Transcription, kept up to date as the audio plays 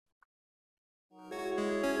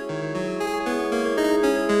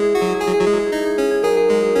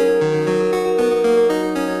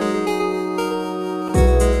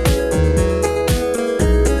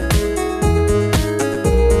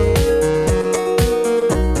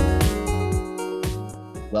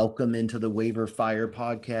Welcome into the Waiver Fire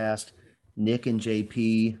podcast. Nick and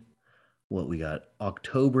JP. What we got?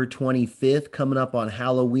 October 25th coming up on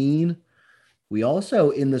Halloween. We also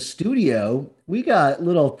in the studio, we got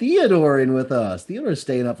little Theodore in with us. Theodore's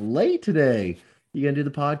staying up late today. You gonna do the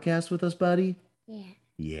podcast with us, buddy? Yeah.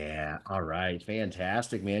 Yeah. All right.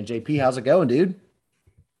 Fantastic, man. JP, how's it going, dude?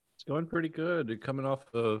 It's going pretty good. They're coming off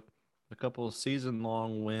a couple of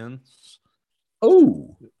season-long wins.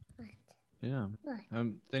 Oh, Yeah, What?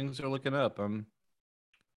 things are looking up. I'm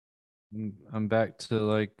back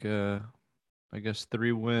to I guess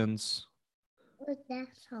 3 wins. What's that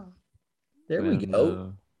song? there we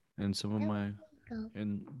go. In some of my Go.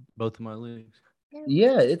 in both of my leagues.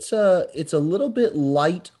 Yeah, it's a little bit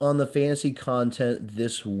light on the fantasy content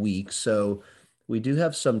this week, so we do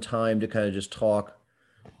have some time to kind of just talk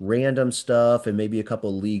random stuff and maybe a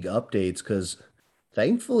couple league updates because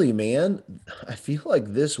thankfully, man, I feel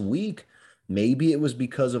like this week maybe it was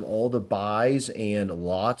because of all the buys and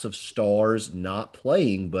lots of stars not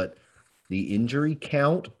playing, but the injury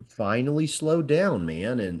count finally slowed down,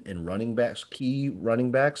 man, and running backs, key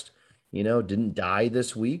running backs, didn't die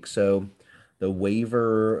this week, so the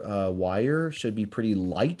waiver wire should be pretty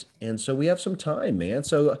light, and so we have some time, man.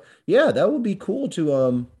 So yeah, that would be cool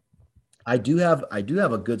to I do have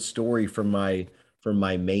a good story from my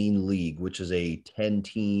main league, which is a 10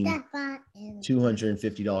 team That button.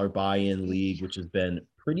 $250 buy-in league, which has been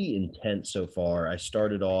pretty intense so far. I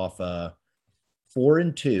started off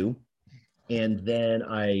 4-2, and then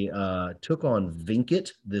I took on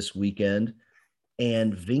Vinkit this weekend,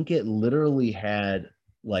 and Vinkit literally had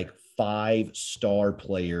like 5-star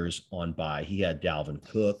players on buy. He had Dalvin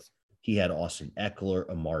Cook, he had Austin Eckler,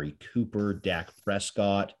 Amari Cooper, Dak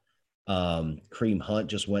Prescott. Kareem Hunt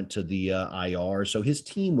just went to the IR. So his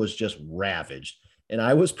team was just ravaged. And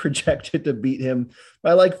I was projected to beat him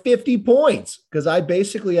by like 50 points because I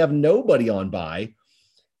basically have nobody on buy.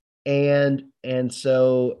 And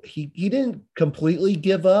so he didn't completely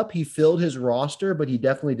give up. He filled his roster, but he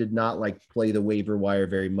definitely did not like play the waiver wire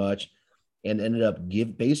very much and ended up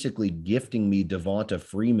basically gifting me Devonta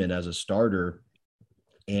Freeman as a starter.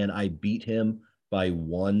 And I beat him by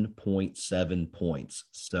 1.7 points.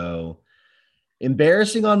 So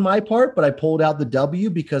embarrassing on my part, but I pulled out the W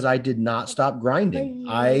because I did not stop grinding.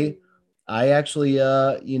 I actually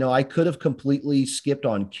I could have completely skipped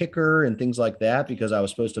on kicker and things like that because I was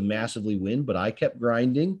supposed to massively win, but I kept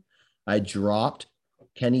grinding. I dropped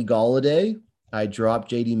Kenny Golladay. I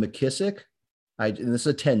dropped JD McKissick. And this is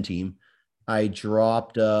a 10 team. I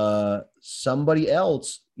dropped somebody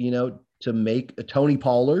else, to make a Tony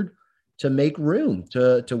Pollard to make room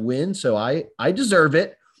to win. So I deserve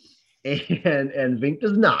it. And Vink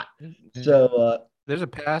does not. So There's a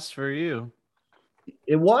pass for you.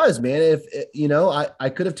 it was, man. If I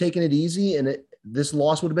could have taken it easy, and this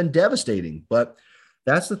loss would have been devastating. But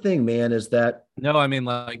that's the thing, man, is that No, I mean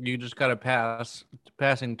like you just got a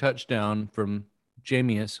passing touchdown from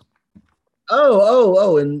Jamius.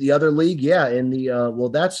 in the other league, yeah. In the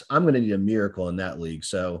I'm gonna need a miracle in that league.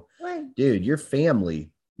 So What? dude, your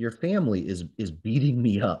family is beating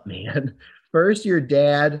me up, man. First, your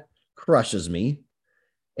dad crushes me.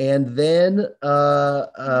 And then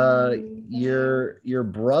your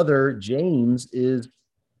brother James is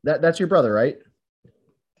that's your brother, right?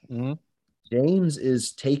 Mm-hmm. James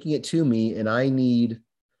is taking it to me, and I need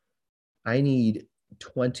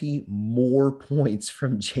 20 more points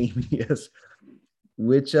from Jamius,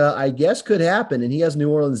 which I guess could happen. And he has New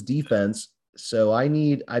Orleans defense. So I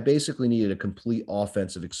basically needed a complete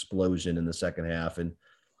offensive explosion in the second half. And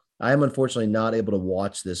I am unfortunately not able to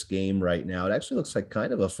watch this game right now. It actually looks like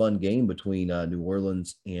kind of a fun game between New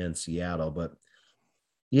Orleans and Seattle. But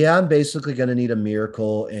yeah, I'm basically going to need a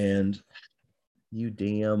miracle. And you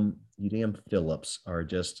damn Phillips are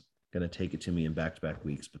just going to take it to me in back-to-back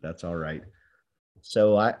weeks. But that's all right.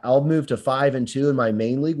 So I'll move to 5-2 in my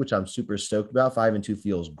main league, which I'm super stoked about. 5-2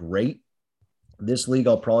 feels great. This league,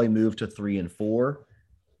 I'll probably move to 3-4.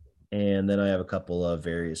 And then I have a couple of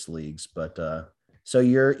various leagues. But so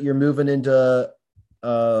you're moving into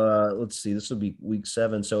let's see, this will be week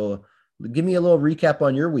 7. So give me a little recap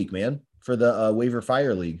on your week, man, for the waiver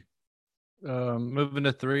fire league. Moving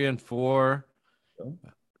to 3-4.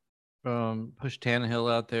 Oh. Push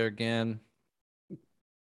Tannehill out there again.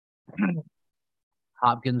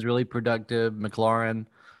 Hopkins really productive. McLaurin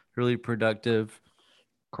really productive.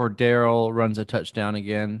 Cordero runs a touchdown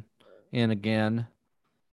again and again.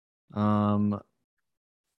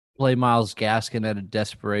 Play Myles Gaskin at a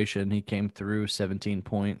desperation. He came through 17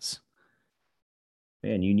 points.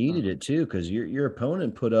 Man, you needed it too, because your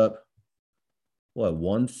opponent put up what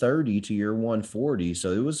 130 to your 140.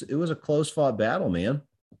 So it was a close fought battle, man.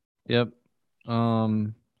 Yep.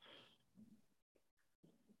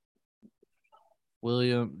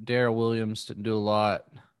 Darrell Williams didn't do a lot.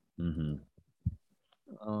 Mm-hmm.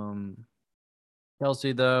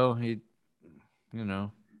 Kelsey though, you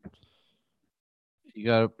know, he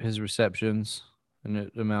got his receptions and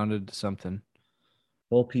it amounted to something.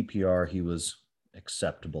 Full PPR, he was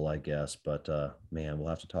acceptable, I guess. But man, we'll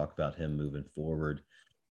have to talk about him moving forward.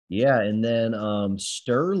 Yeah, and then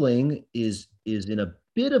Sterling is in a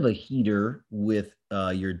bit of a heater with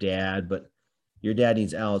your dad, but your dad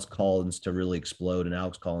needs Alex Collins to really explode, and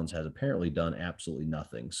Alex Collins has apparently done absolutely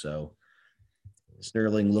nothing. So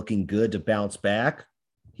Sterling looking good to bounce back.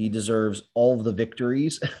 He deserves all of the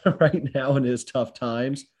victories right now in his tough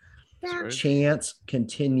times. That's right. Chance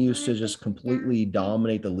continues to just completely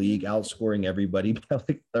dominate the league, outscoring everybody by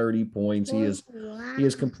like 30 points. He is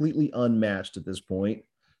completely unmatched at this point.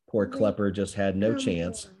 Poor Klepper just had no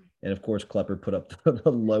chance. And of course, Klepper put up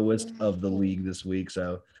the lowest of the league this week.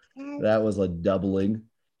 So that was a doubling.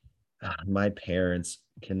 My parents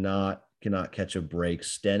cannot catch a break.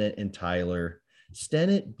 Stennett and Tyler.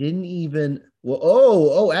 Stennett didn't even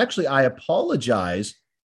actually, I apologize.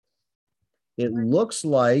 It looks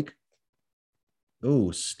like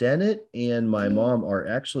Stennett and my mom are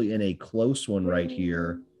actually in a close one right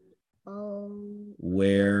here.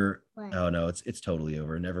 Where oh no, it's totally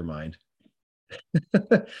over. Never mind.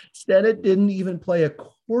 Stennett didn't even play a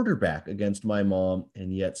quarterback against my mom,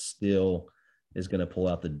 and yet still is going to pull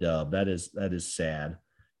out the dub. That is sad.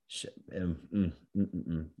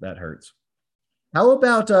 That hurts. How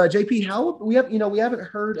about JP? How we haven't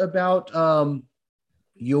heard about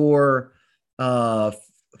your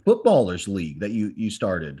footballers league that you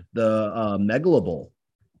started, the Megalo Bowl.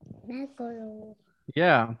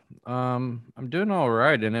 Yeah. I'm doing all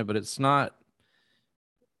right in it, but it's not,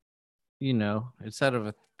 it's out of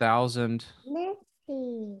 1,000,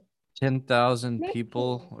 10,000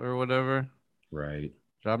 people or whatever. Right.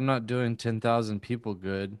 I'm not doing 10,000 people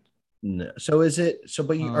good. No. So is it so?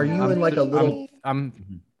 But are you in like a little?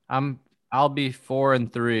 I'll be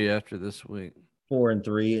 4-3 after this week.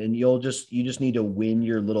 4-3, and you just need to win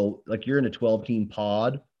your little, like, you're in a 12-team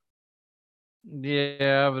pod.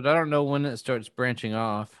 Yeah, but I don't know when it starts branching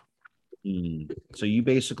off. So you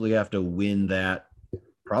basically have to win that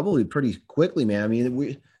probably pretty quickly, man. I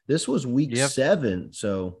mean, this was week 7,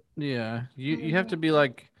 so yeah, you have to be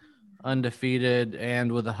like undefeated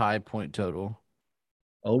and with a high point total.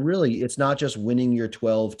 Oh, really? It's not just winning your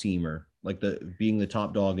 12-teamer, like being the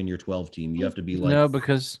top dog in your 12 team. You have to be like No,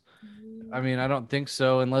 because I mean, I don't think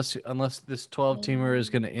so unless this 12-teamer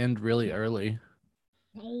is going to end really early.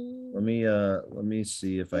 Let me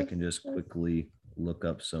see if I can just quickly look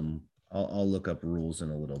up some. I'll look up rules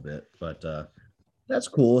in a little bit, but that's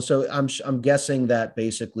cool. So I'm guessing that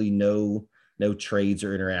basically no trades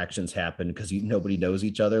or interactions happen because nobody knows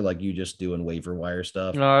each other, like you just doing waiver wire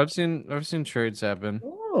stuff. No, I've seen trades happen.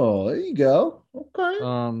 Oh, there you go.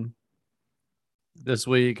 Okay. This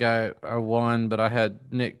week I won, but I had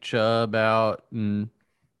Nick Chubb out and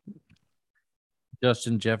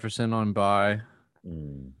Justin Jefferson on bye.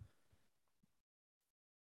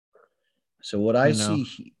 So what I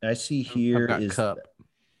see here is Cup.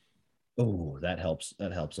 That helps.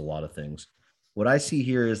 That helps a lot of things. What I see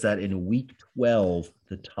here is that in week 12,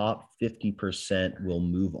 the top 50% will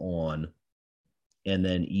move on. And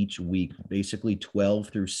then each week, basically 12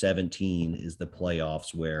 through 17 is the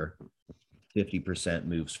playoffs where 50%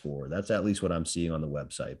 moves forward. That's at least what I'm seeing on the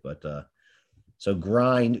website. But so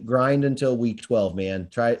grind until week 12, man.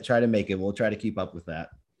 Try to make it. We'll try to keep up with that.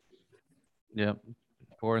 Yep.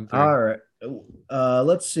 4-3. All right.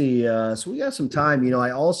 Let's see. So we got some time.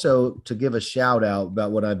 I also, to give a shout out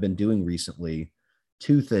about what I've been doing recently,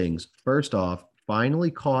 2 things. First off,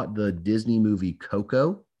 finally caught the Disney movie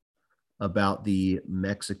Coco about the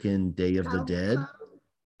Mexican Day of the Dead.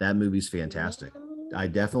 That movie's fantastic. I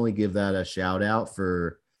definitely give that a shout out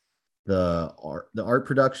for the art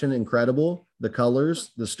production, incredible. The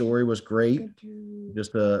colors, the story was great.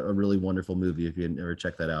 Just a really wonderful movie. If you never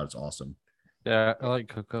check that out, it's awesome. Yeah, I like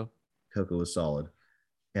Coco. Coco was solid.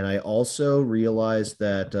 And I also realized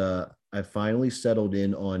that I finally settled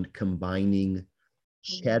in on combining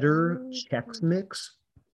cheddar Chex Mix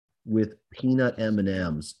with peanut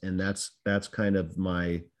M&Ms, and that's kind of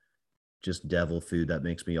my just devil food that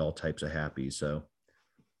makes me all types of happy. So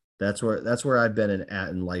that's where I've been at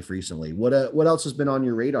in life recently. What else has been on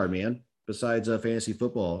your radar, man, besides fantasy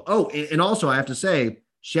football? Oh, and also I have to say,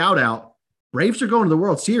 shout out, Braves are going to the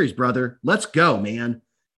World Series, brother. Let's go, man.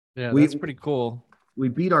 Yeah, that's pretty cool. We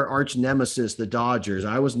beat our arch nemesis, the Dodgers.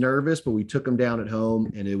 I was nervous, but we took them down at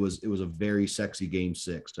home, and it was a very sexy game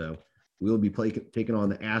 6. So we'll be taking on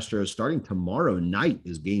the Astros starting tomorrow night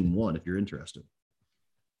is game 1 if you're interested.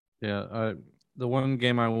 Yeah, the one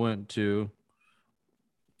game I went to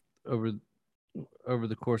over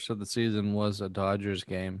the course of the season was a Dodgers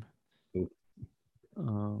game. We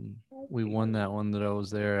won that one that I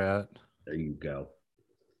was there at. There you go.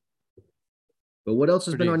 But what else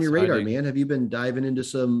has Pretty been on your radar, exciting. man? Have you been diving into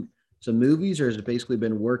some movies, or has it basically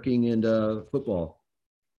been working and football?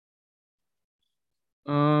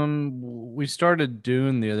 We started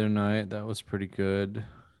Dune the other night. That was pretty good.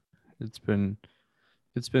 It's been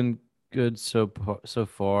good so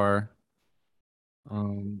far.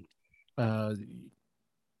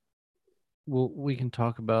 We can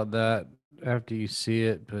talk about that after you see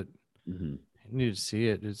it, but you need to see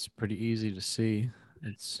it. It's pretty easy to see.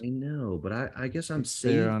 I know, but I guess I'm there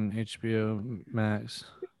safe. on HBO Max.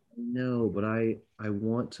 No, but I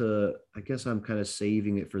want to. I guess I'm kind of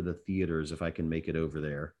saving it for the theaters if I can make it over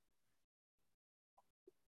there.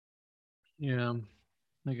 Yeah,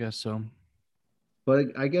 I guess so. But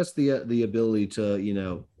I guess the ability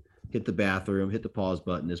to hit the bathroom, hit the pause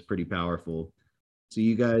button is pretty powerful. So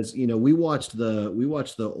you guys, we watched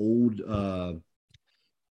the old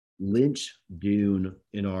Lynch Dune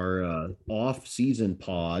in our off season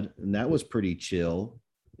pod, and that was pretty chill.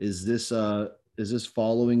 Is this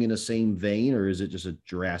following in the same vein, or is it just a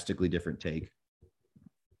drastically different take?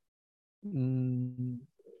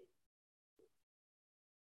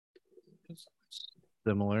 It's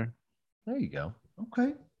similar. There you go.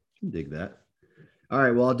 Okay, can dig that. All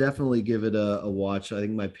right, well, I'll definitely give it a watch. I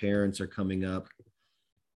think my parents are coming up.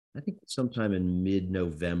 I think sometime in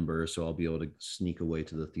mid-November, so I'll be able to sneak away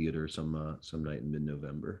to the theater some night in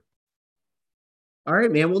mid-November. All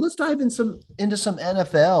right, man. Well, let's dive into some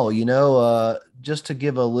NFL. Just to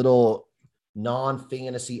give a little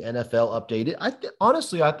non-fantasy NFL update.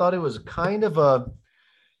 Honestly, I thought it was kind of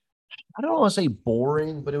I don't want to say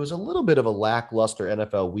boring, but it was a little bit of a lackluster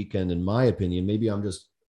NFL weekend, in my opinion. Maybe I'm just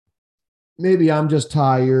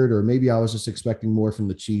tired, or maybe I was just expecting more from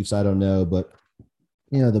the Chiefs. I don't know, but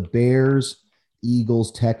the Bears,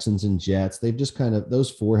 Eagles, Texans, and Jets, they've just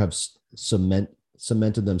those four have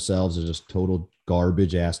cemented themselves as just total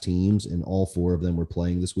garbage ass teams, and all four of them were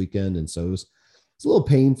playing this weekend. And so it's a little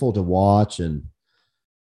painful to watch. And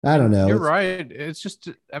I don't know. You're right. It's just,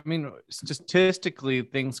 I mean, statistically,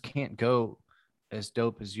 things can't go as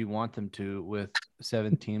dope as you want them to with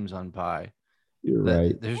 7 teams on bye. You're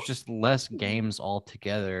right. There's just less games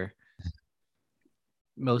altogether.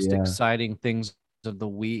 Most exciting things of the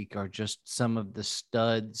week are just some of the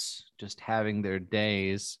studs just having their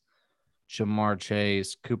days. Jamar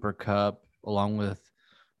Chase, Cooper Kupp, along with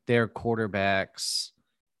their quarterbacks.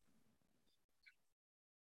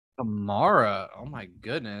 Kamara, oh my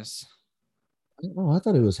goodness. Oh, I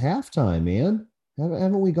thought it was halftime, man.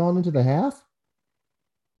 Haven't we gone into the half?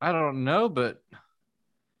 I don't know, but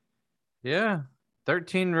yeah,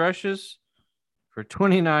 13 rushes for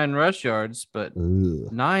 29 rush yards, but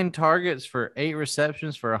 9 targets for 8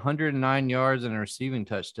 receptions for 109 yards and a receiving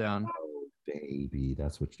touchdown. Oh, baby,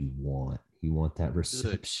 that's what you want. You want that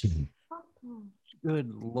reception.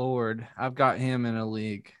 Good Lord. I've got him in a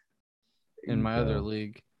league, in my other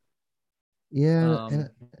league. Yeah.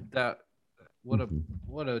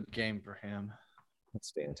 What a game for him.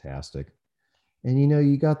 That's fantastic. And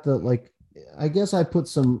you got I guess I put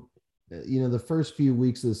some, the first few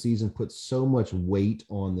weeks of the season put so much weight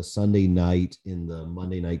on the Sunday night in the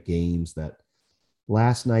Monday night games that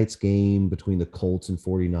last night's game between the Colts and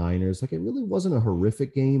 49ers, it really wasn't a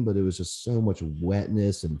horrific game, but it was just so much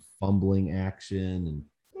wetness and fumbling action. And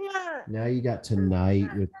now you got tonight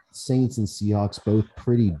with Saints and Seahawks both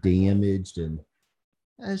pretty damaged, and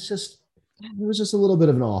it was just a little bit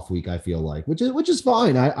of an off week, I feel like, which is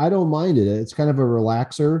fine. I don't mind it. It's kind of a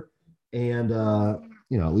relaxer, and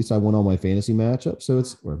at least I won all my fantasy matchups, so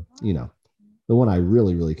it's the one I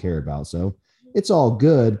really, really care about. So it's all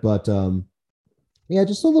good, but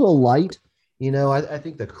just a little light. I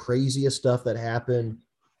think the craziest stuff that happened,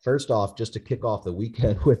 first off, just to kick off the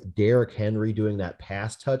weekend with Derrick Henry doing that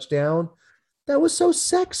pass touchdown, that was so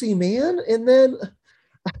sexy, man. And then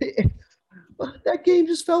that game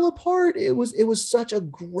just fell apart. It was such a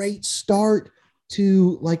great start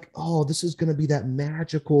to this is going to be that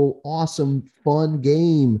magical, awesome, fun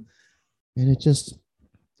game. And it just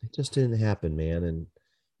didn't happen, man. And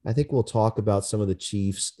I think we'll talk about some of the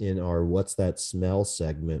Chiefs in our What's That Smell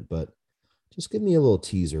segment, but just give me a little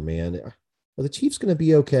teaser, man. Are the Chiefs going to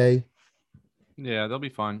be okay? Yeah, they'll be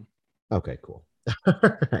fine. Okay, cool. All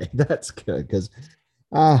right, that's good, because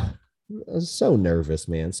I was so nervous,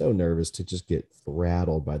 man. So nervous to just get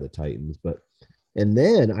throttled by the Titans. And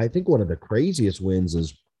then I think one of the craziest wins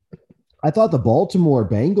is I thought the Baltimore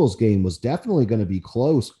Bengals game was definitely going to be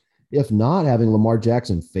close, if not having Lamar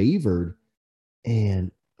Jackson favored.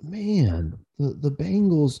 And man, the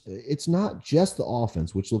Bengals, it's not just the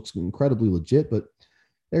offense, which looks incredibly legit, but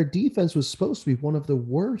their defense was supposed to be one of the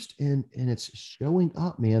worst, and it's showing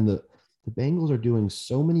up, man. The Bengals are doing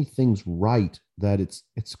so many things right that it's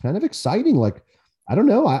kind of exciting. Like, I don't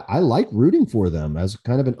know. I like rooting for them as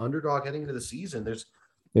kind of an underdog heading into the season.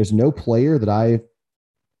 There's no player that I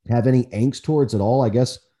have any angst towards at all. I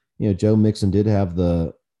guess, Joe Mixon did have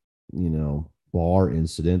the, bar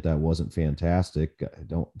incident that wasn't fantastic. I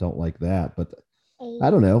don't like that, but I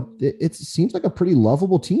don't know. It seems like a pretty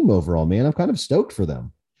lovable team overall, man. I'm kind of stoked for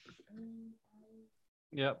them.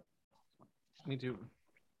 Yep. Me too.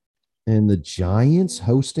 And the Giants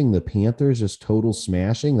hosting the Panthers, just total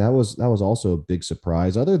smashing. That was also a big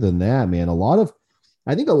surprise. Other than that, man,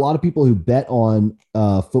 I think a lot of people who bet on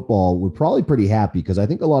football were probably pretty happy because I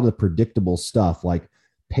think a lot of the predictable stuff like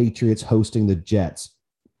Patriots hosting the Jets.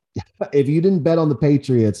 If you didn't bet on the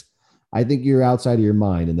Patriots, I think you're outside of your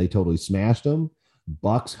mind, and they totally smashed them.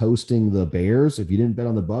 Bucks hosting the Bears. If you didn't bet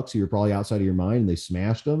on the Bucks, you're probably outside of your mind, and they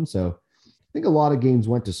smashed them. So I think a lot of games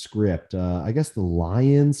went to script. I guess the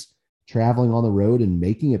Lions traveling on the road and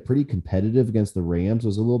making it pretty competitive against the Rams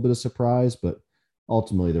was a little bit of surprise, but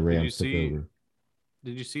ultimately the Rams took over.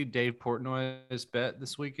 Did you see Dave Portnoy's bet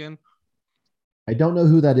this weekend? I don't know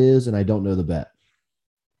who that is, and I don't know the bet.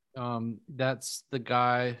 That's the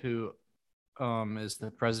guy who is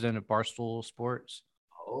the president of Barstool Sports.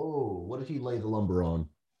 Oh, what did he lay the lumber on?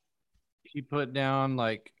 He put down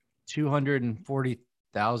like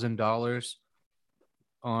 $240,000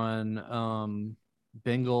 on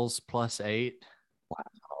Bengals +8. Wow.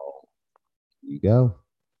 There you go.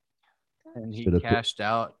 And he cashed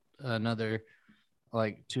out another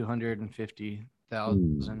like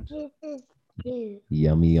 250,000.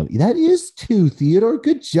 Yummy. That is 2, Theodore.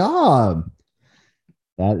 Good job.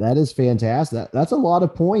 That is fantastic. That's a lot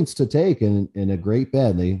of points to take and a great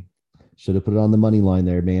bet. They should have put it on the money line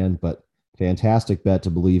there, man. But fantastic bet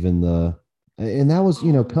to believe in and that was,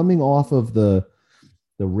 coming off of the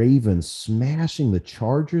Ravens smashing the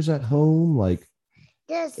Chargers at home, like,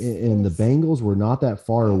 and the Bengals were not that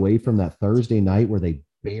far away from that Thursday night where they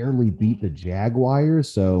barely beat the Jaguars.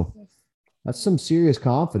 So that's some serious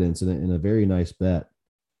confidence in a very nice bet.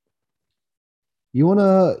 You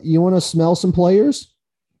wanna smell some players?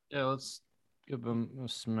 Yeah, let's give them a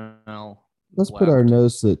smell. Let's put our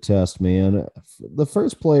nose to the test, man. The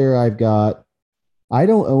first player I've got, I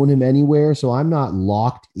don't own him anywhere, so I'm not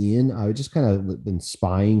locked in. I just kind of been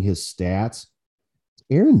spying his stats.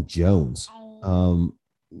 Aaron Jones.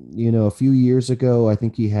 A few years ago, I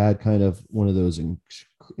think he had kind of one of those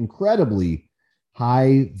incredibly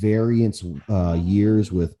high variance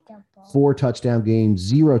years with 4 touchdown games,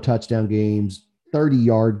 0 touchdown games,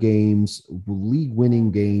 30-yard games, league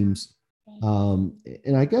winning games.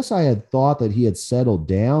 And I guess I had thought that he had settled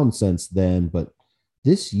down since then, but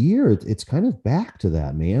this year it's kind of back to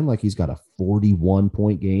that, man. Like, he's got a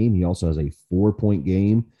 41-point game. He also has a 4-point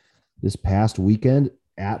game this past weekend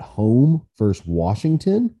at home versus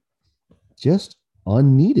Washington. Just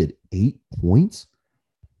unneeded 8 points.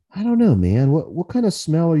 I don't know, man. What kind of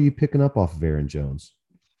smell are you picking up off of Aaron Jones?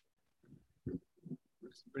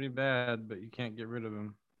 It's pretty bad, but you can't get rid of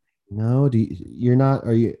him. No, you're not.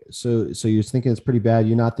 Are you? So you're thinking it's pretty bad.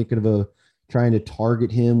 You're not thinking of trying to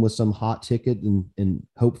target him with some hot ticket and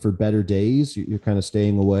hope for better days. You're kind of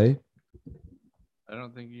staying away. I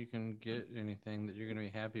don't think you can get anything that you're going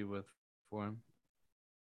to be happy with for him.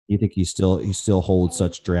 You think he still holds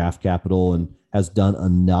such draft capital and has done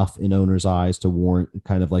enough in owners' eyes to warrant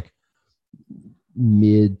kind of like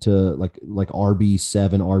mid to like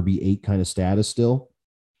RB7, RB8 kind of status still?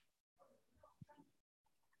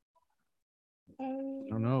 I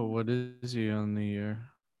don't know. What is he on the year?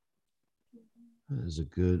 That is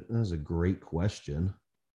a great question.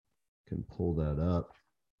 Can pull that up.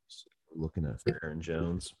 Looking at Aaron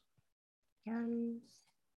Jones.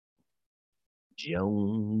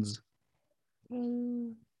 Jones.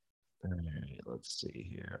 All right, let's see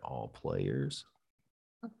here. All players.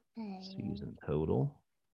 Season total.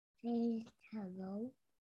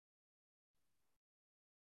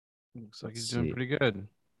 Looks like he's doing pretty good.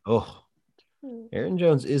 Oh, Aaron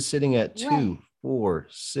Jones is sitting at 2, 4,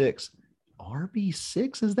 6.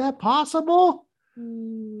 RB6, is that possible?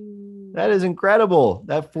 That is incredible.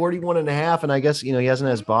 That 41.5, and I guess, he hasn't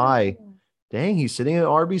has bye. Dang, he's sitting at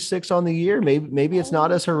RB6 on the year. Maybe it's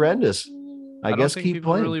not as horrendous. I guess don't think keep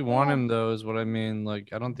people playing. really want him, though, is what I mean. Like,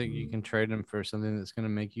 I don't think you can trade him for something that's going to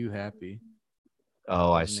make you happy.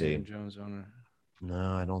 Oh, I see. Aaron Jones owner.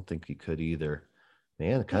 No, I don't think he could either.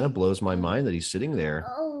 Man, it kind of blows my mind that he's sitting there.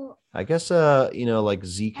 Oh, I guess like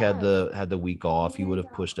Zeke had the week off, he would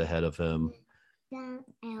have pushed ahead of him.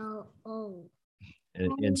 L-O.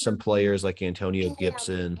 And some players like Antonio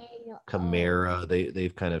Gibson, Kamara,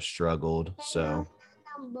 they've kind of struggled. So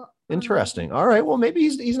interesting. All right, well maybe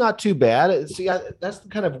he's not too bad. See, that's the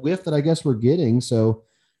kind of whiff that I guess we're getting. So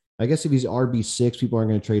I guess if he's RB6, people aren't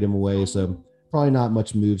going to trade him away. So probably not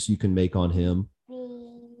much moves you can make on him.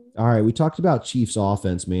 All right, we talked about Chiefs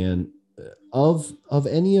offense, man. Of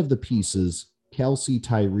any of the pieces, Kelsey,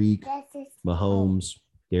 Tyreek, Mahomes,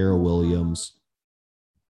 Darrell Williams,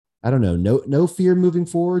 I don't know. No fear moving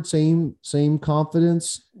forward. Same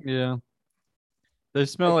confidence. Yeah. They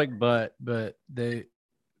smell like butt, but they're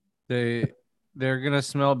gonna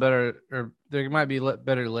smell better, or they might be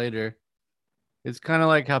better later. It's kind of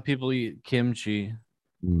like how people eat kimchi.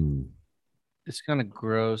 It's kind of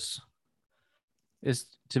gross.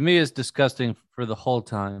 To me, it's disgusting for the whole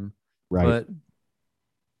time. Right.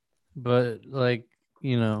 But like,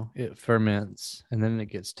 it ferments and then it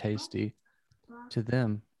gets tasty to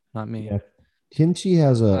them, not me. Yeah. Kimchi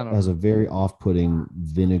has a very off-putting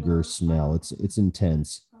vinegar smell. It's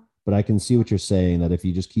intense, but I can see what you're saying, that if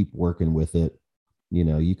you just keep working with it,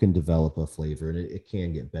 you can develop a flavor, and it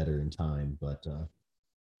can get better in time. But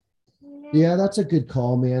yeah, that's a good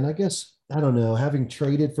call, man. I guess, I don't know, having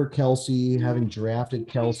traded for Kelsey, having drafted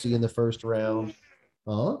Kelsey in the first round.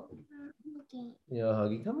 Huh? Yeah,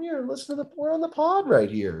 Huggy, come here and listen to we're on the pod right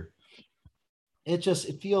here. It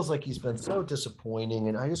feels like he's been so disappointing,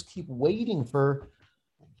 and I just keep waiting for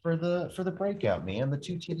the breakout, man, the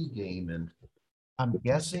 2-TD game. And I'm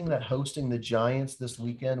guessing that hosting the Giants this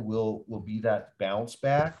weekend will be that bounce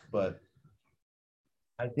back, but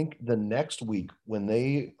I think the next week when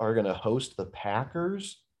they are going to host the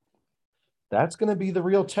Packers, that's going to be the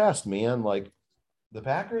real test, man. Like, the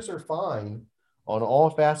Packers are fine on all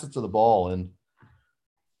facets of the ball, and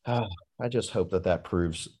I just hope that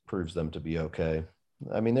proves them to be okay.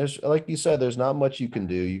 I mean, there's, like you said, there's not much you can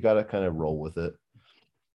do. You got to kind of roll with it.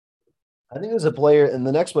 I think there's a player, and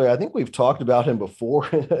the next player, I think we've talked about him before.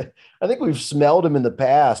 I think we've smelled him in the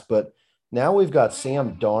past, but now we've got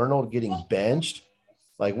Sam Darnold getting benched.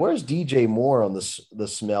 Like, where's DJ Moore on the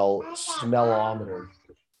smellometer?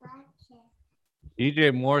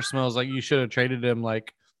 DJ Moore smells like you should have traded him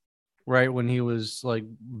like right when he was like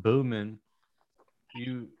booming.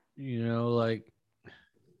 Like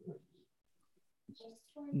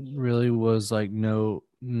really was like no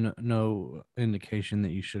indication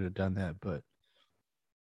that you should have done that, but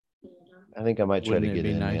I think I might try to get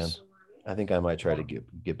in, nice? Man. I think I might try to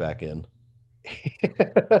get back in.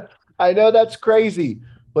 I know that's crazy,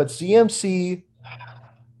 but CMC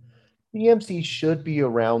should be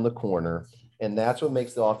around the corner, and that's what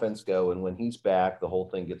makes the offense go. And when he's back, the whole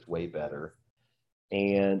thing gets way better.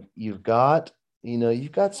 And you've got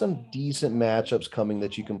some decent matchups coming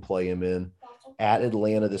that you can play him in. At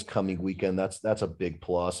Atlanta this coming weekend, that's a big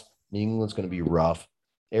plus. New England's going to be rough.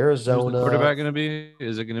 Arizona. Who's the quarterback going to be?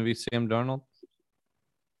 Is it going to be Sam Darnold?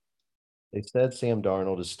 They said Sam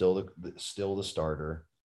Darnold is still the starter.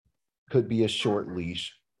 Could be a short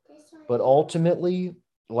leash, but ultimately,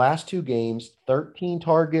 last 2 games, 13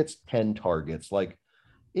 targets, 10 targets. Like,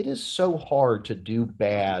 it is so hard to do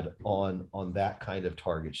bad on that kind of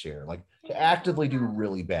target share. Like, to actively do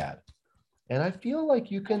really bad. And I feel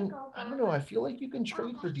like you can, I don't know, I feel like you can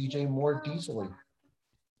trade for DJ Moore decently.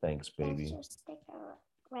 Thanks, baby.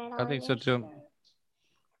 I think so too.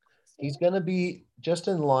 He's going to be just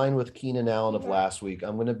in line with Keenan Allen of last week.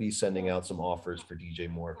 I'm going to be sending out some offers for DJ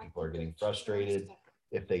Moore. People are getting frustrated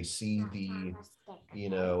if they see the,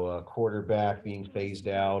 quarterback being phased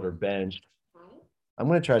out or benched. I'm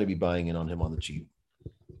going to try to be buying in on him on the cheap.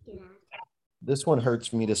 This one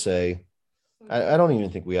hurts me to say. I don't even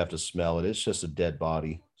think we have to smell it. It's just a dead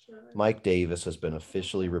body. Mike Davis has been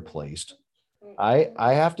officially replaced. I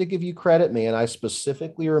have to give you credit, man. I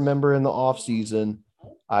specifically remember in the offseason,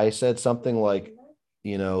 I said something like,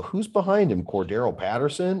 who's behind him? Cordero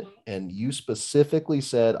Patterson? And you specifically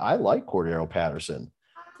said, I like Cordero Patterson.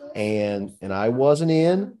 And I wasn't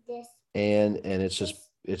in. And it's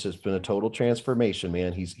just been a total transformation,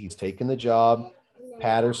 man. He's taken the job.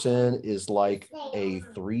 Patterson is like a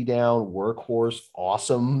 3-down workhorse,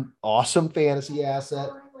 awesome fantasy asset.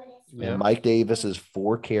 Yep. And Mike Davis is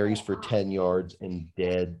 4 carries for 10 yards and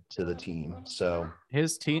dead to the team. So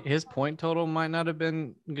his point total might not have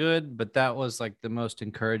been good, but that was like the most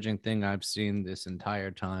encouraging thing I've seen this entire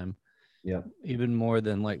time. Yeah. Even more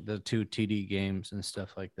than like the 2 TD games and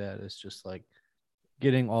stuff like that. It's just like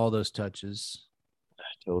getting all those touches. I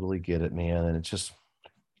totally get it, man. And it's just,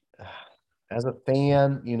 as a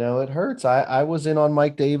fan, it hurts. I was in on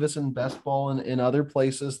Mike Davis and best ball and in other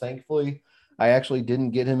places. Thankfully, I actually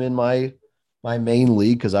didn't get him in my main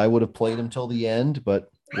league because I would have played him till the end,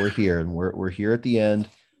 but we're here and we're here at the end.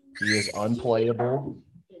 He is unplayable.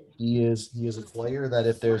 He is a player that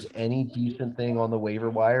if there's any decent thing on the waiver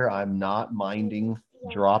wire, I'm not minding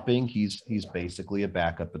dropping. He's basically a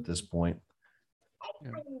backup at this point.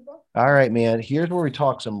 Yeah. All right, man. Here's where we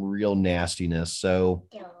talk some real nastiness. So,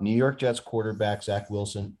 New York Jets quarterback Zach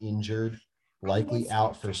Wilson injured, likely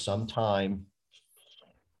out for some time.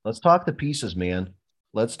 Let's talk the pieces, man.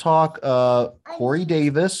 Let's talk Corey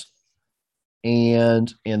Davis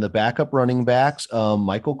and the backup running backs,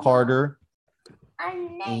 Michael Carter.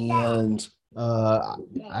 And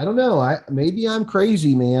I don't know. Maybe I'm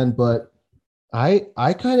crazy, man, but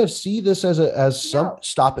I kind of see this as some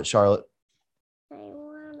stop it, Charlotte.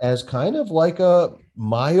 As kind of like a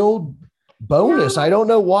mild bonus. I don't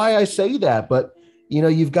know why I say that, but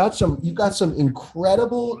you've got some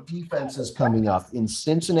incredible defenses coming up in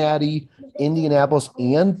Cincinnati, Indianapolis,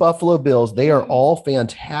 and Buffalo Bills. They are all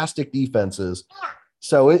fantastic defenses.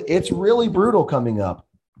 So it's really brutal coming up.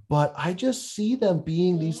 But I just see them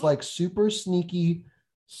being these like super sneaky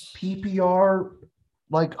PPR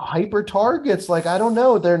like hyper targets. Like, I don't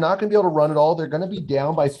know. They're not going to be able to run it all. They're going to be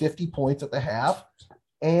down by 50 points at the half.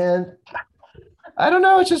 And I don't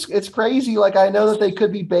know. It's crazy. Like, I know that they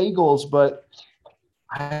could be bagels, but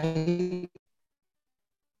I'm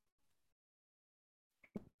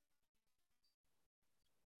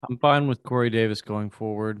fine with Corey Davis going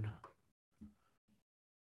forward.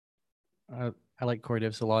 I like Corey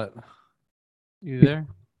Davis a lot. You there?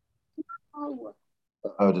 Oh,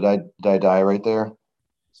 did I die right there?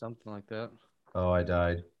 Something like that. Oh, I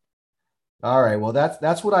died. All right. Well,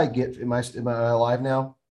 that's what I get. Am I alive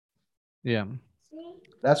now? Yeah.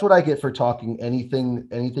 That's what I get for talking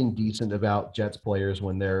anything decent about Jets players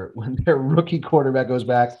when their rookie quarterback goes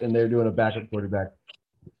back and they're doing a backup quarterback.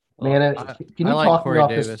 Man, can you I like talk Corey me off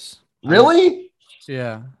Davis. this? Really?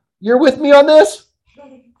 Yeah. You're with me on this?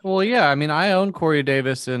 Well, yeah. I mean, I own Corey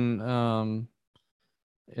Davis in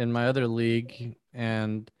my other league,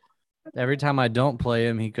 and every time I don't play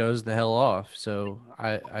him, he goes the hell off. So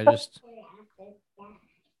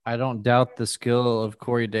I don't doubt the skill of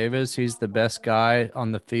Corey Davis. He's the best guy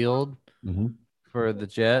on the field for the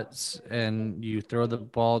Jets, and you throw the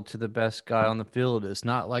ball to the best guy on the field. It's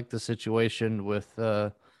not like the situation with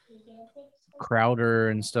Crowder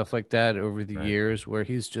and stuff like that over the years where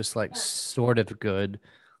he's just like sort of good.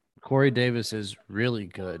 Corey Davis is really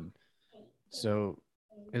good. So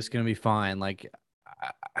it's going to be fine. Like,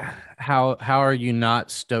 how are you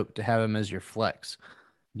not stoked to have him as your flex?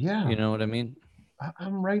 Yeah. You know what I mean?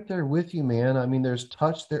 I'm right there with you, man. I mean, there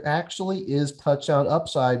actually is touchdown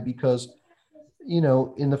upside because,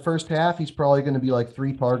 in the first half, he's probably going to be like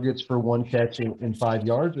 3 targets for 1 catch in 5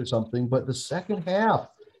 yards or something. But the second half,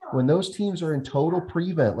 when those teams are in total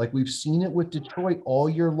prevent, like we've seen it with Detroit all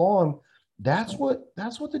year long, that's what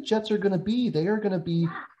the Jets are going to be. They are going to be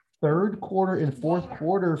third quarter and fourth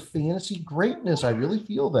quarter fantasy greatness. I really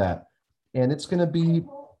feel that. And it's going to be,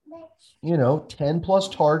 10 plus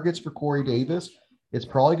targets for Corey Davis. It's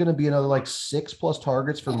probably going to be another like 6 plus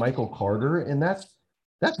targets for Michael Carter. And that's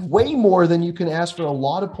way more than you can ask for a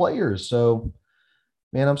lot of players. So,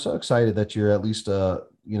 man, I'm so excited that you're at least,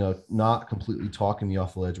 not completely talking me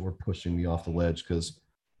off the ledge or pushing me off the ledge. Cause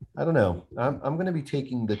I don't know, I'm going to be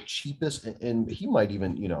taking the cheapest and he might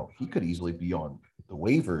even, he could easily be on the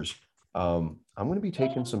waivers. I'm going to be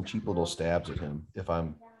taking some cheap little stabs at him if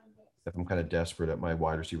I'm kind of desperate at my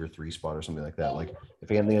wide receiver 3 spot or something like that. Like if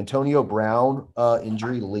the Antonio Brown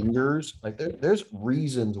injury lingers, like there's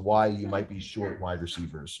reasons why you might be short wide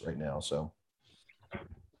receivers right now. So,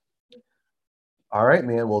 all right,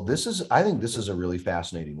 man. Well, I think this is a really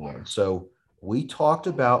fascinating one. So we talked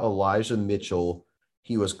about Elijah Mitchell.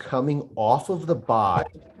 He was coming off of the bye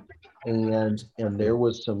and there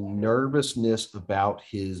was some nervousness about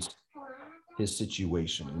his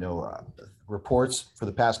situation. Reports for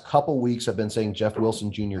the past couple weeks have been saying Jeff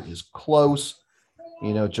Wilson Jr. is close.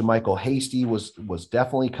 Jermichael Hasty was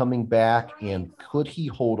definitely coming back, and could he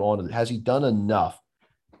hold on? Has he done enough?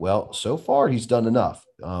 Well, so far he's done enough.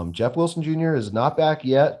 Jeff Wilson Jr. is not back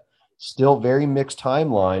yet. Still very mixed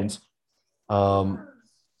timelines.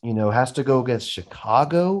 Has to go against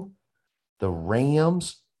Chicago, the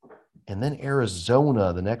Rams, and then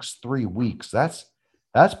Arizona the next 3 weeks. That's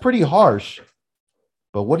pretty harsh.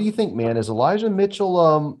 But what do you think, man? Is Elijah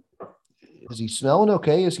Mitchell, is he smelling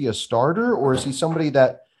okay? Is he a starter, or is he somebody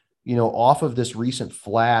that, off of this recent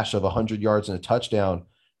flash of 100 yards and a touchdown,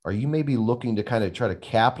 Are you maybe looking to kind of try to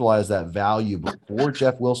capitalize that value before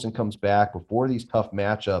Jeff Wilson comes back, before these tough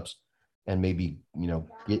matchups, and maybe,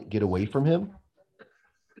 get away from him?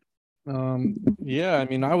 Yeah, I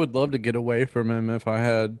mean, I would love to get away from him if I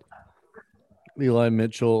had Eli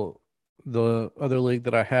Mitchell, the other league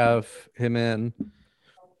that I have him in.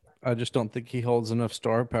 I just don't think he holds enough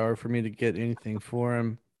star power for me to get anything for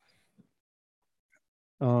him.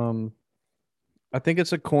 I think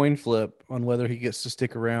it's a coin flip on whether he gets to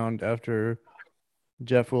stick around after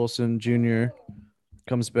Jeff Wilson Jr.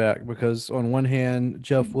 comes back, because on one hand,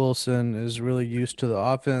 Jeff Wilson is really used to the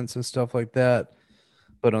offense and stuff like that.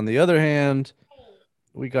 But on the other hand,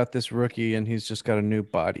 we got this rookie and he's just got a new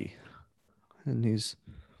body and he's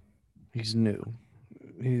new.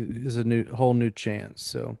 He is a whole new chance.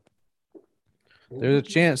 So there's a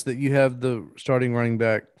chance that you have the starting running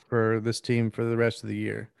back for this team for the rest of the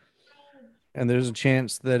year. And there's a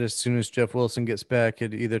chance that as soon as Jeff Wilson gets back,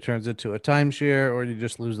 it either turns into a timeshare or you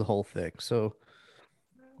just lose the whole thing. So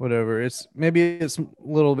whatever. Maybe it's a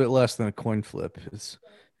little bit less than a coin flip. It's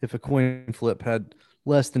if a coin flip had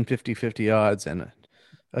less than 50-50 odds and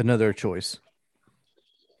another choice.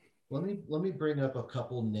 Let me bring up a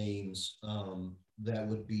couple names that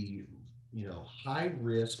would be, high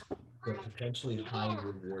risk but potentially high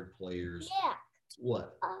reward players. Yeah.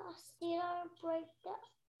 What? Break that.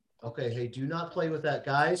 Okay, hey, do not play with that,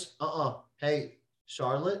 guys. Hey,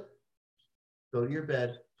 Charlotte, go to your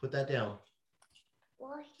bed. Put that down.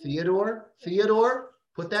 Theodore,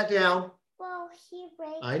 put that down. Well,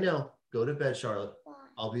 I know. Go to bed, Charlotte.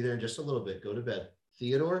 I'll be there in just a little bit. Go to bed.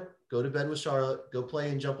 Theodore, go to bed with Charlotte. Go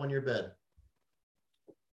play and jump on your bed.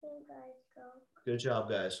 Good job,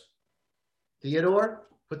 guys. Theodore,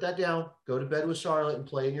 put that down. Go to bed with Charlotte and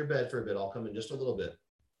play in your bed for a bit. I'll come in just a little bit.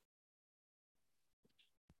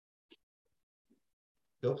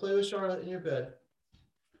 Go play with Charlotte in your bed.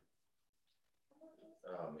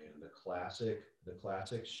 Oh man, the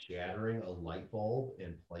classic shattering a light bulb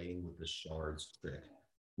and playing with the shards trick.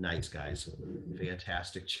 Nice, guys.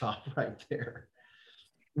 Fantastic job right there.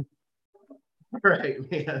 All right,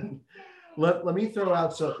 man. Let me throw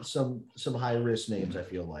out some high risk names. I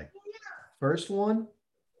feel like first one,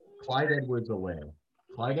 Clyde Edwards-Helaire.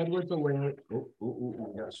 Clyde Edwards-Helaire.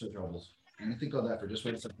 We got some troubles. You think on that for just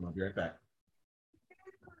 1 second. I'll be right back.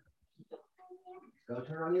 Go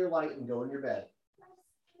turn on your light and go in your bed.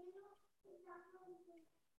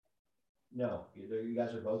 No, either you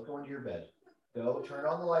guys are both going to your bed. Go turn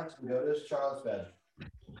on the lights and go to Charlotte's bed.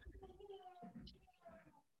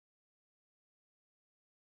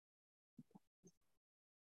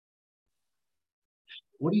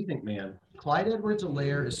 What do you think, man? Clyde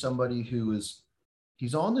Edwards-Helaire is somebody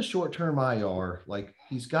he's on the short-term IR. Like,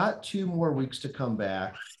 he's got 2 more weeks to come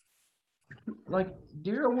back. Like,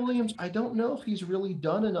 Darrell Williams, I don't know if he's really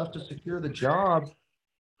done enough to secure the job.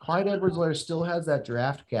 Clyde Edwards-Helaire still has that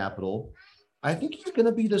draft capital. I think he's going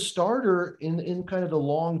to be the starter in kind of the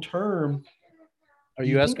long term. Are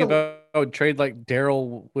you asking about I would trade like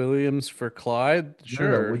Darrell Williams for Clyde?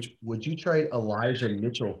 Sure. No, would you trade Elijah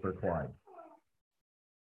Mitchell for Clyde?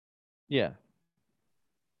 Yeah.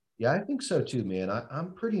 Yeah, I think so too, man.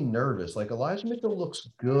 I'm pretty nervous. Like, Elijah Mitchell looks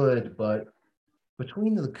good, but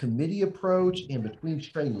between the committee approach and between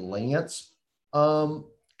Trey Lance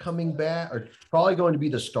coming back, or probably going to be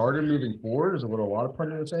the starter moving forward, is what a lot of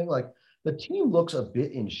pundits are saying. Like, the team looks a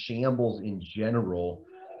bit in shambles in general.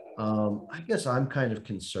 I guess I'm kind of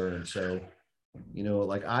concerned. So,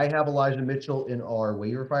 like, I have Elijah Mitchell in our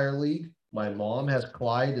waiver fire league. My mom has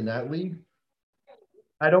Clyde in that league.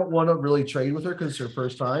 I don't want to really trade with her because it's her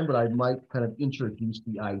first time, but I might kind of introduce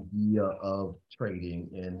the idea of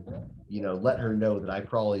trading and, let her know that I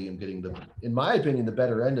probably am getting in my opinion, the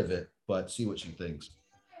better end of it, but see what she thinks.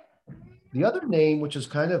 The other name, which is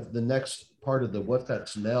kind of the next part of the what's that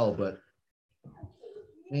smell, but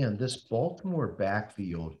man, this Baltimore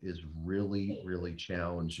backfield is really, really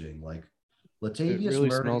challenging. Like, Latavius It really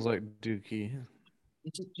Murray smells like Dookie.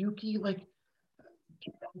 Is it Dookie? Like,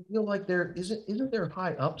 I feel like isn't there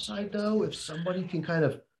high upside though if somebody can kind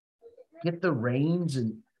of get the reins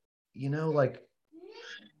and like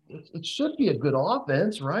it should be a good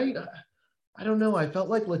offense, right? I don't know. I felt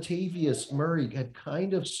like Latavius Murray had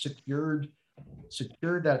kind of secured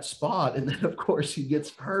that spot, and then of course he gets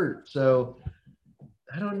hurt. So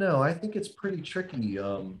I don't know. I think it's pretty tricky.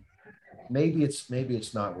 Maybe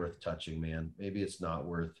it's not worth touching, man. Maybe it's not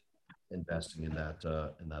worth investing in that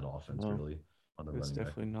offense, really. It's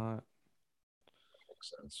definitely not.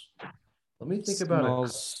 Makes sense. Let me think about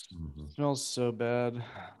it. Smells so bad.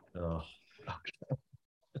 Oh,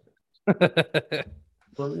 Okay.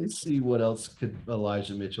 Let me see what else could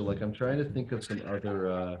Elijah Mitchell. Like I'm trying to think of some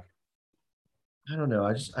other I don't know.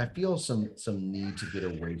 I feel some need to get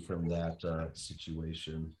away from that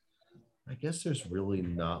situation. I guess there's really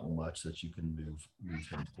not much that you can move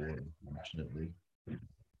him for, unfortunately.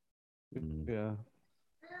 Yeah.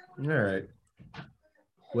 All right.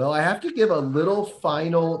 Well, I have to give a little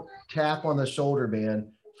final tap on the shoulder,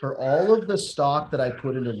 man, for all of the stock that I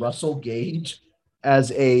put into Russell Gage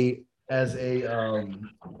as a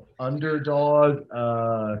underdog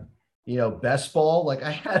best ball. Like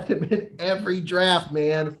I had him in every draft,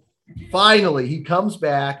 man. Finally, he comes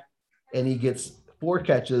back and he gets 4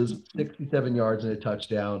 catches, 67 yards, and a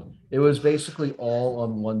touchdown. It was basically all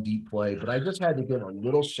on one deep play, but I just had to give a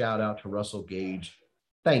little shout out to Russell Gage.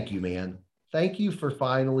 Thank you, man. Thank you for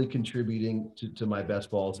finally contributing to my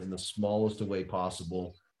best balls in the smallest way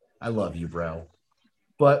possible. I love you, bro.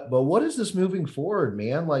 But what is this moving forward,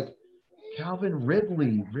 man? Like Calvin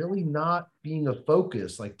Ridley really not being a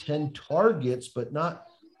focus, like 10 targets, but not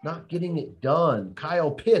getting it done.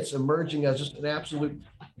 Kyle Pitts emerging as just an absolute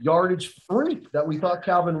yardage freak that we thought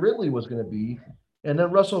Calvin Ridley was going to be. And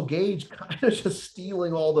then Russell Gage kind of just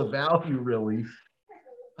stealing all the value, really.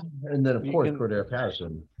 And then, of course, Cordero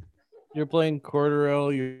Patterson. You're playing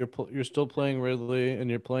Cordero, you're still playing Ridley, and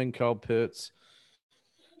you're playing Kyle Pitts.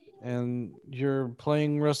 And you're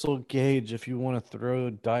playing Russell Gage if you want to throw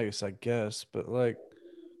dice, I guess. But, like,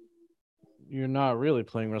 you're not really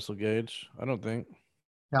playing Russell Gage, I don't think.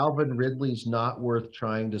 Calvin Ridley's not worth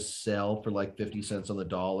trying to sell for like 50 cents on the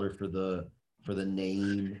dollar for the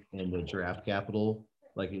name and the draft capital.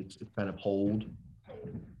 Like it's kind of hold.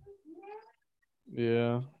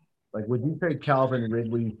 Yeah. Like, would you trade Calvin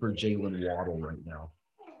Ridley for Jalen Waddle right now?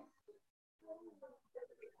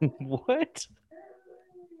 What?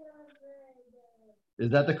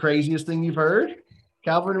 Is that the craziest thing you've heard?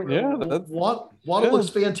 Calvin, Waddle looks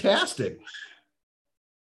fantastic.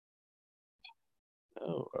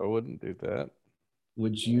 Oh, I wouldn't do that.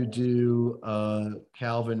 Would you do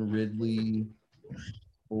Calvin Ridley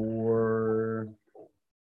or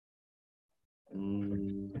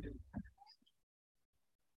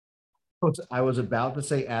I was about to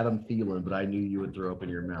say Adam Thielen, but I knew you would throw up in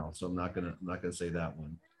your mouth, so I'm not gonna say that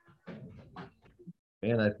one.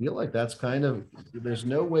 Man, I feel like that's kind of there's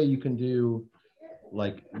no way you can do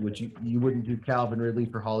like you wouldn't do Calvin Ridley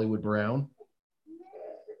for Hollywood Brown?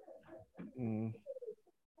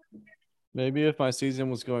 Maybe if my season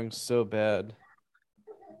was going so bad.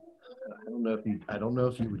 I don't know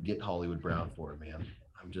if you would get Hollywood Brown for it, man.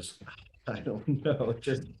 I don't know. It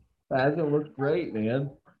just hasn't looked great,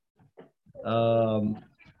 man. I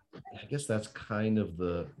guess that's kind of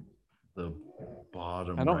the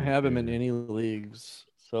bottom. I don't right have him there. in any leagues,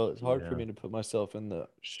 so it's hard for me to put myself in the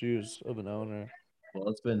shoes of an owner. Well,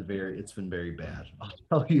 it's been very bad. I'll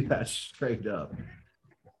tell you that straight up.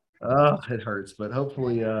 It hurts, but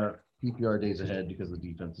hopefully PPR days ahead because the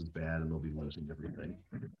defense is bad and they'll be losing everything.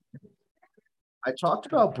 I talked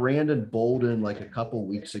about Brandon Bolden like a couple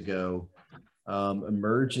weeks ago,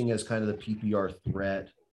 emerging as kind of the PPR threat.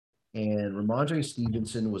 And Ramondre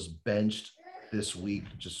Stevenson was benched this week,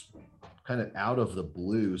 just kind of out of the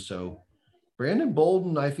blue. So Brandon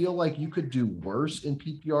Bolden, I feel like you could do worse in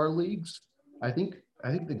PPR leagues. I think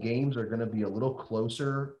the games are going to be a little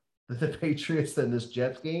closer to the Patriots than this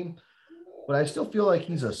Jets game, but I still feel like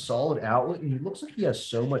he's a solid outlet. And he looks like he has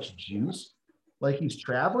so much juice. Like he's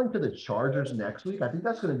traveling to the Chargers next week. I think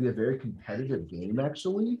that's going to be a very competitive game,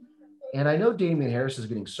 actually. And I know Damian Harris is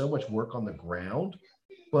getting so much work on the ground,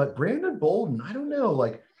 but Brandon Bolden, I don't know.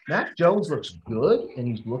 Like Mac Jones looks good, and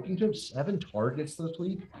he's looking to have 7 targets this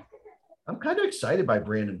week. I'm kind of excited by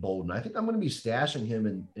Brandon Bolden. I think I'm going to be stashing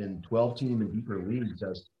him in 12-team and deeper leagues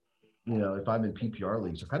as, if I'm in PPR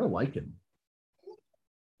leagues. I kind of like him.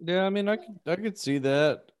 Yeah, I mean, I could see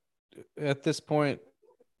that at this point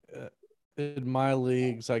in my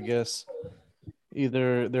leagues. I guess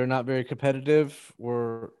either they're not very competitive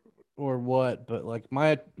or what, but like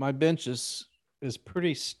my bench is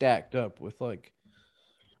pretty stacked up with like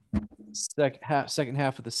second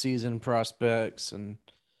half of the season prospects and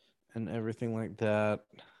everything like that.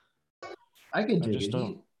 I can dig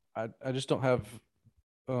it. I just don't have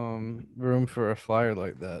room for a flyer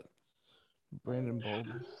like that. Brandon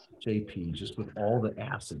Bolden. JP, just with all the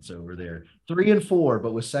assets over there. 3 and 4,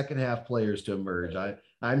 but with second half players to emerge.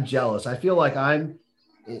 I'm jealous. I feel like I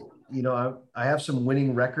have some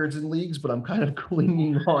winning records in leagues, but I'm kind of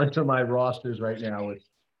clinging on to my rosters right now with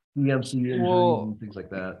EMC injuries and things like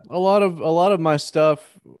that. A lot of my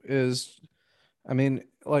stuff is, I mean,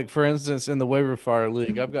 like for instance, in the waiver fire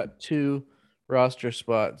league, I've got 2 roster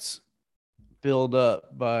spots filled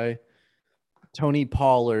up by Tony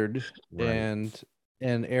Pollard Right. and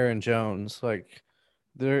Aaron Jones, like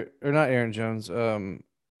they're or not Aaron Jones,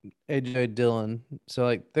 AJ Dillon. So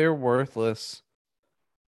like they're worthless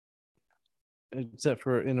except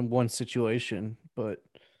for in one situation, but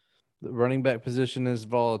the running back position is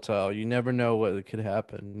volatile. You never know what could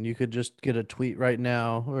happen. You could just get a tweet right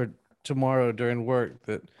now or tomorrow during work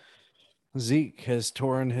that Zeke has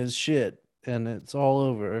torn his shit and it's all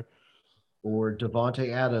over. Or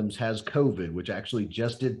Devonte Adams has COVID, which actually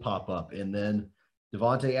just did pop up. And then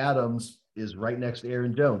Devonte Adams is right next to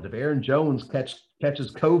Aaron Jones. If Aaron Jones catches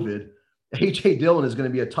COVID, AJ Dillon is going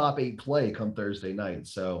to be a top 8 play come Thursday night.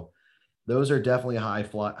 So those are definitely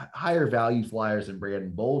higher value flyers than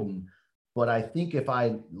Brandon Bolden. But I think if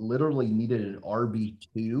I literally needed an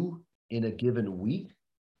RB2 in a given week,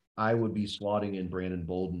 I would be slotting in Brandon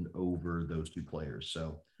Bolden over those two players.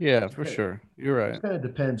 So yeah, for sure. You're right. it kind of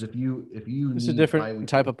depends if you It's a need different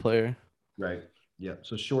type of player. right. Yeah.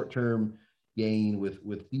 So short term gain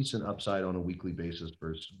with decent upside on a weekly basis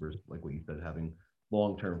versus like what you said, having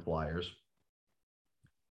long term flyers.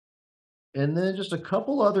 And then just a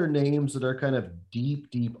couple other names that are kind of deep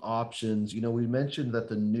options. We mentioned that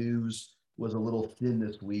the news was a little thin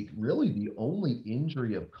this week. Really, the only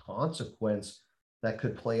injury of consequence that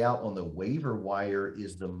could play out on the waiver wire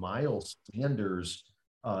is the Miles Sanders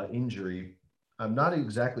injury. I'm not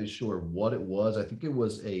exactly sure what it was. I think it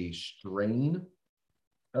was a strain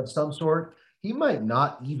of some sort. He might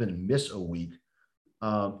not even miss a week.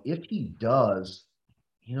 If he does,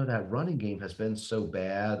 that running game has been so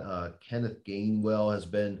bad. Kenneth Gainwell has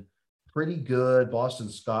been pretty good. Boston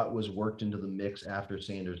Scott was worked into the mix after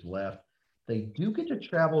Sanders left. They do get to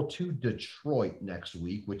travel to Detroit next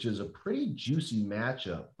week, which is a pretty juicy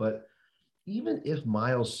matchup. But even if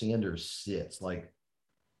Miles Sanders sits, like,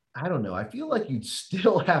 I don't know, I feel like you'd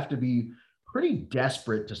still have to be pretty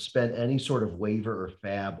desperate to spend any sort of waiver or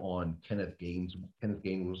fab on Gaineswell,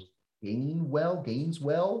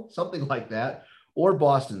 something like that, or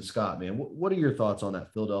Boston Scott, man. What are your thoughts on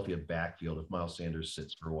that Philadelphia backfield if Miles Sanders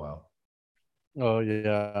sits for a while? Oh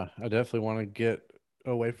yeah, I definitely want to get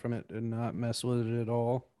away from it and not mess with it at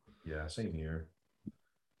all. Yeah, same here.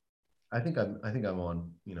 I think I'm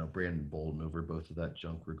on Brandon Bolden over both of that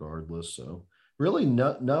junk regardless. So really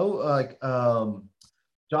no like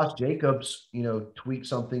Josh Jacobs, tweak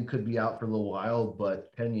something, could be out for a little while,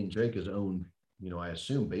 but Kenyon Drake is owned, I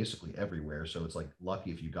assume basically everywhere. So it's like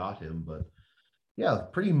lucky if you got him, but yeah,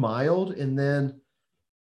 pretty mild. And then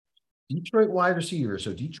Detroit wide receiver.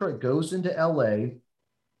 So Detroit goes into LA,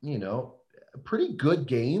 a pretty good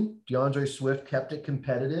game. DeAndre Swift kept it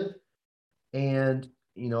competitive. And,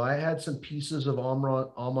 I had some pieces of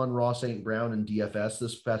Amon-Ra St. Brown and DFS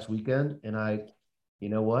this past weekend. And you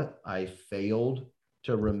know what? I failed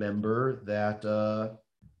to remember that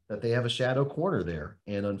they have a shadow corner there.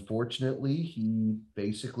 And unfortunately, he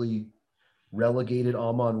basically relegated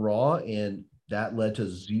Amon-Ra, and that led to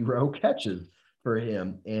 0 catches for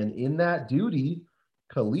him. And in that duty,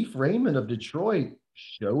 Khalif Raymond of Detroit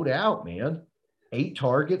showed out, man. 8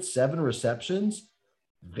 targets, 7 receptions,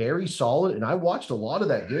 very solid. And I watched a lot of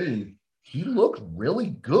that game. He looked really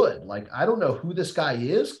good. Like, I don't know who this guy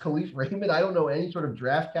is, Khalif Raymond. I don't know any sort of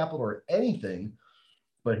draft capital or anything,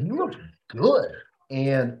 but he looked good.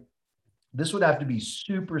 And this would have to be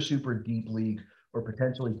super, super deep league or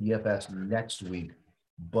potentially DFS next week.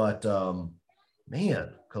 But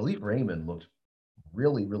man, Khalif Raymond looked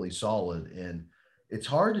really, really solid. And it's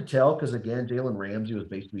hard to tell because, again, Jalen Ramsey was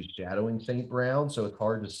basically shadowing St. Brown. So it's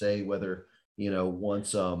hard to say whether,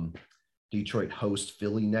 once Detroit hosts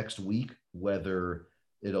Philly next week, whether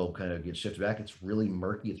it'll kind of get shifted back. It's really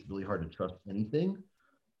murky. It's really hard to trust anything.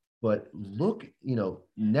 But look,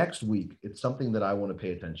 next week, it's something that I want to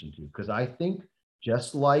pay attention to because I think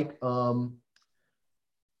just like the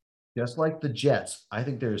Jets, I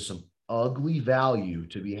think there's some ugly value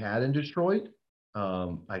to be had in Detroit.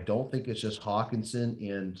 I don't think it's just Hawkinson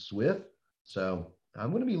and Swift. So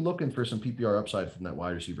I'm going to be looking for some PPR upside from that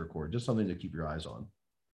wide receiver core, just something to keep your eyes on.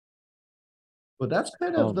 But that's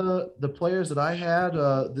kind of the players that I had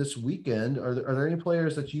this weekend. Are there any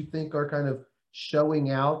players that you think are kind of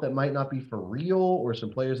showing out that might not be for real, or some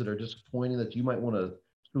players that are disappointing that you might want to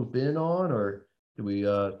swoop in on, or do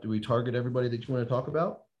we target everybody that you want to talk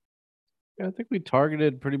about? Yeah, I think we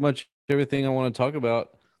targeted pretty much everything I want to talk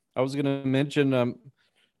about. I was going to mention,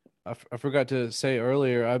 I forgot to say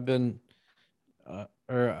earlier, I'm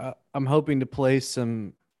hoping to play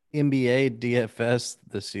some NBA DFS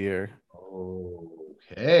this year.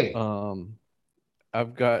 Okay.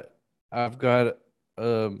 I've got a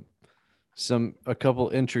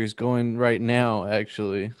couple entries going right now,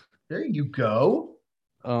 actually. There you go.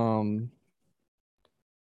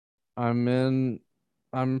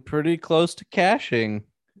 I'm pretty close to cashing.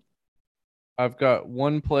 I've got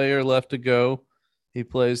one player left to go. He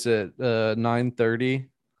plays at 9:30,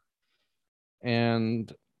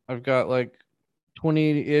 and I've got like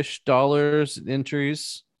 $20-ish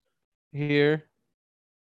entries here,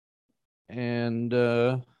 and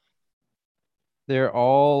they're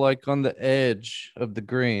all like on the edge of the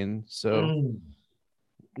green. So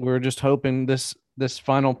we're just hoping this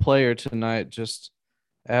final player tonight just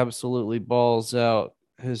absolutely balls out.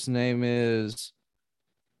 His name is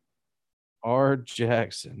R.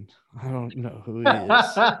 Jackson. I don't know who he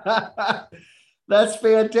is. That's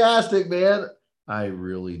fantastic, man. I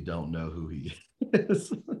really don't know who he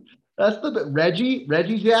is. That's the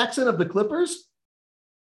Reggie Jackson of the Clippers.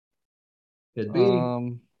 Could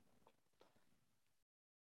be.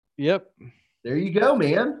 Yep. There you go,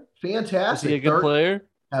 man. Fantastic. Is he a good player?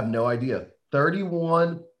 Have no idea.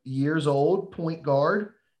 31 years old, point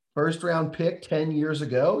guard, first round pick 10 years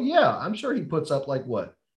ago. Yeah, I'm sure he puts up like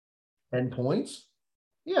what? 10 points?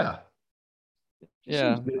 Yeah.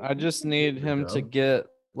 Yeah. I just need him to get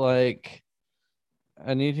like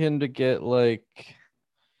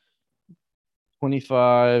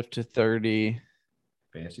 25 to 30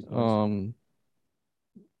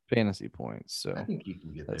 fantasy points. So I think he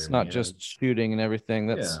can get that's there. not man. just shooting and everything.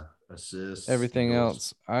 That's assists, everything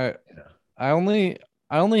steals. else. I only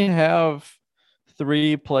have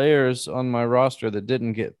 3 players on my roster that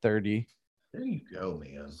didn't get 30. There you go,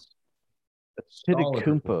 man.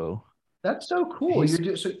 Kumpo. That's so cool.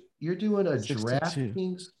 You're doing a 62.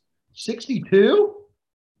 DraftKings 62?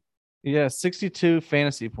 Yeah, 62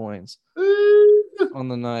 fantasy points on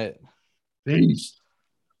the night. Beast.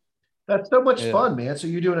 That's so much fun, man. So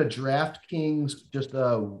you're doing a DraftKings, just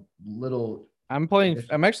a little. I'm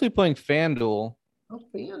actually playing FanDuel. Oh,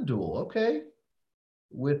 FanDuel. Okay.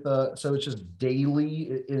 With so it's just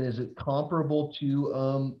daily. And is it comparable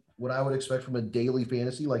to what I would expect from a daily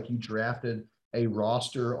fantasy? Like you drafted a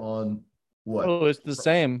roster on what? Oh, it's the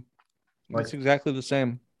same. It's exactly the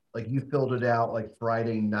same. Like you filled it out like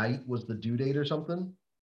Friday night was the due date or something?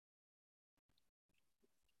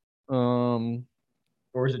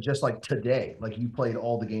 Or is it just like today? Like you played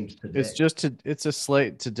all the games today? It's a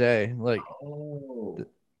slate today. Like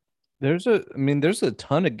there's a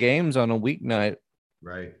ton of games on a weeknight.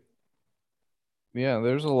 Right. Yeah,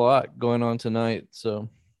 there's a lot going on tonight. So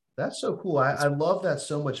that's so cool. I love that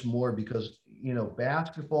so much more because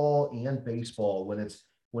basketball and baseball, when it's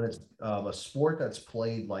a sport that's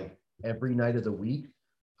played like every night of the week,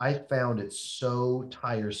 I found it so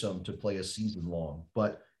tiresome to play a season long.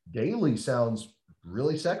 But daily sounds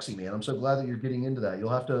really sexy, man. I'm so glad that you're getting into that. You'll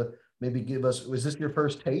have to maybe give us, was this your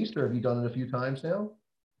first taste or have you done it a few times now?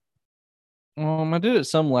 I did it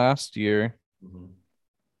some last year.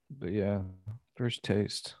 But yeah, first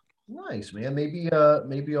taste. Nice, man. Maybe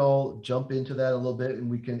I'll jump into that a little bit and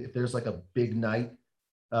we can, if there's like a big night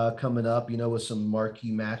coming up, with some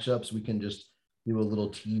marquee matchups, we can just do a little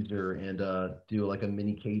teaser and do like a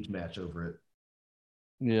mini cage match over it.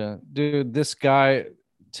 Yeah, dude, this guy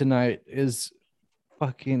tonight is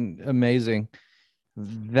fucking amazing.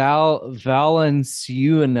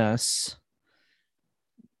 Valanciunas,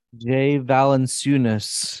 Jay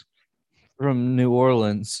Valanciunas from New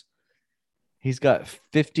Orleans. He's got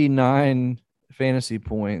 59 fantasy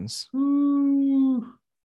points. Ooh.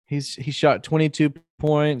 He shot 22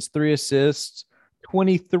 points, 3 assists,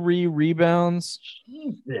 23 rebounds.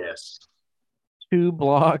 Jesus. 2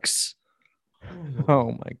 blocks.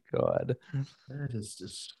 Oh my God. That is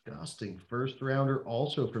disgusting. First rounder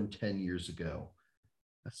also from 10 years ago.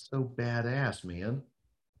 That's so badass, man.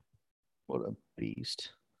 What a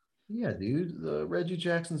beast. Yeah, dude. Reggie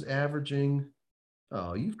Jackson's averaging.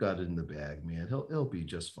 Oh, you've got it in the bag, man. He'll be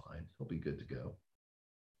just fine. He'll be good to go.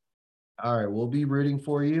 All right, we'll be rooting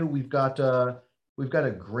for you. We've got a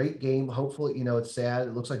great game. Hopefully, it's sad.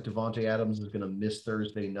 It looks like Devontae Adams is going to miss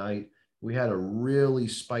Thursday night. We had a really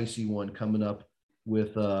spicy one coming up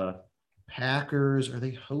with Packers. Are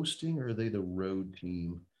they hosting or are they the road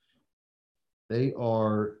team? They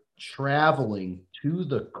are traveling to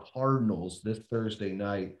the Cardinals this Thursday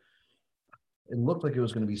night. It looked like it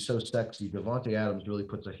was going to be so sexy. Devontae Adams really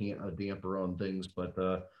puts a damper on things, but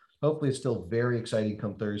hopefully it's still very exciting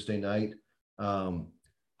come Thursday night.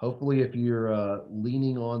 Hopefully if you're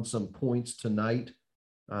leaning on some points tonight,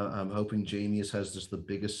 I'm hoping Jamius has just the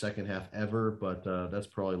biggest second half ever, but that's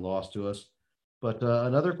probably lost to us. But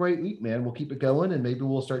another great week, man. We'll keep it going, and maybe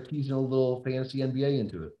we'll start teasing a little fantasy NBA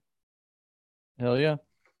into it. Hell yeah.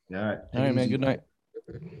 All right. All right, man. Good night.